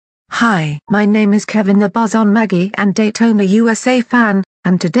Hi, my name is Kevin the Buzz on Maggie and Daytona USA fan,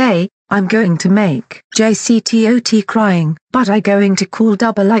 and today, I'm going to make JCTOT crying, but I going to call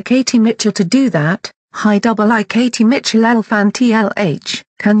iiKMEFL Mitchell to do that. Hi iiKMEFL Mitchell L fan TLH,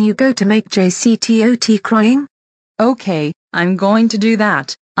 can you go to make JCTOT crying? Okay, I'm going to do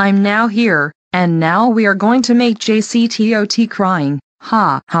that. I'm now here, and now we are going to make JCTOT crying.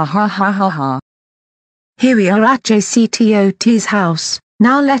 Ha ha ha ha ha ha. Here we are at JCTOT's house.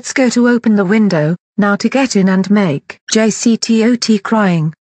 Now let's go to open the window, now to get in and make JCTOT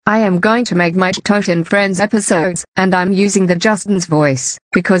crying. I am going to make my JCTOT and Friends episodes, and I'm using the Justin's voice,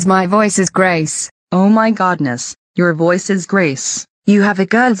 because my voice is Grace. Oh my godness, your voice is Grace. You have a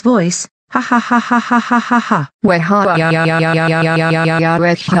girl's voice, ha ha ha ha ha ha ha ha.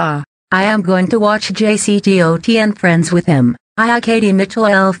 I am going to watch JCTOT and Friends with him. iiKMEFL Mitchell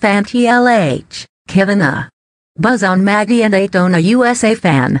L fan TLH, Kevin Buzz on Maggie and Daytona USA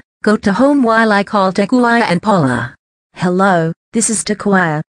fan. Go to home while I call Takuya and Paula. Hello, this is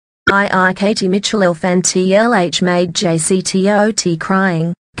Takuya. iiKMEFL Mitchell L fan TLH made JCTOT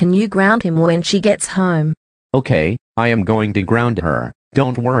crying. Can you ground him when she gets home? Okay, I am going to ground her,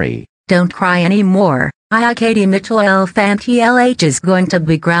 don't worry. Don't cry anymore. iiKMEFL Mitchell L fan TLH is going to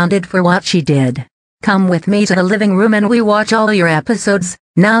be grounded for what she did. Come with me to the living room and we watch all your episodes.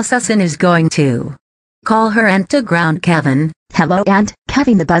 Now Susan is going to call her and to ground Kevin. Hello and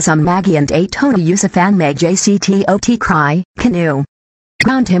Kevin the Buzz on Maggie and Daytona USA fan made JCTOT cry. Can you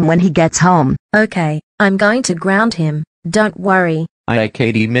ground him when he gets home? Okay, I'm going to ground him, don't worry.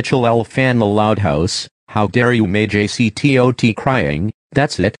 iiKMEFL Mitchell L fan the Loud House, how dare you make JCTOT crying?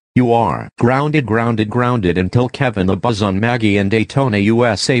 That's it, you are grounded until Kevin the Buzz on Maggie and Daytona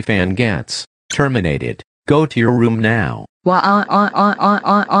USA fan gets terminated. Go to your room now.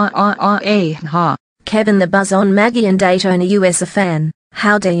 Kevin the Buzz on Maggie and Daytona USA fan,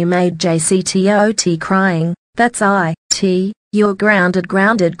 how dare you made JCTOT crying? That's it, you're grounded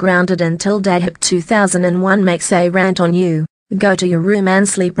until Dayhip 2001 makes a rant on you. Go to your room and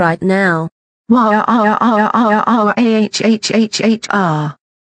sleep right now. Wah ah ah ah ah ah ah ah ah ah ah ah.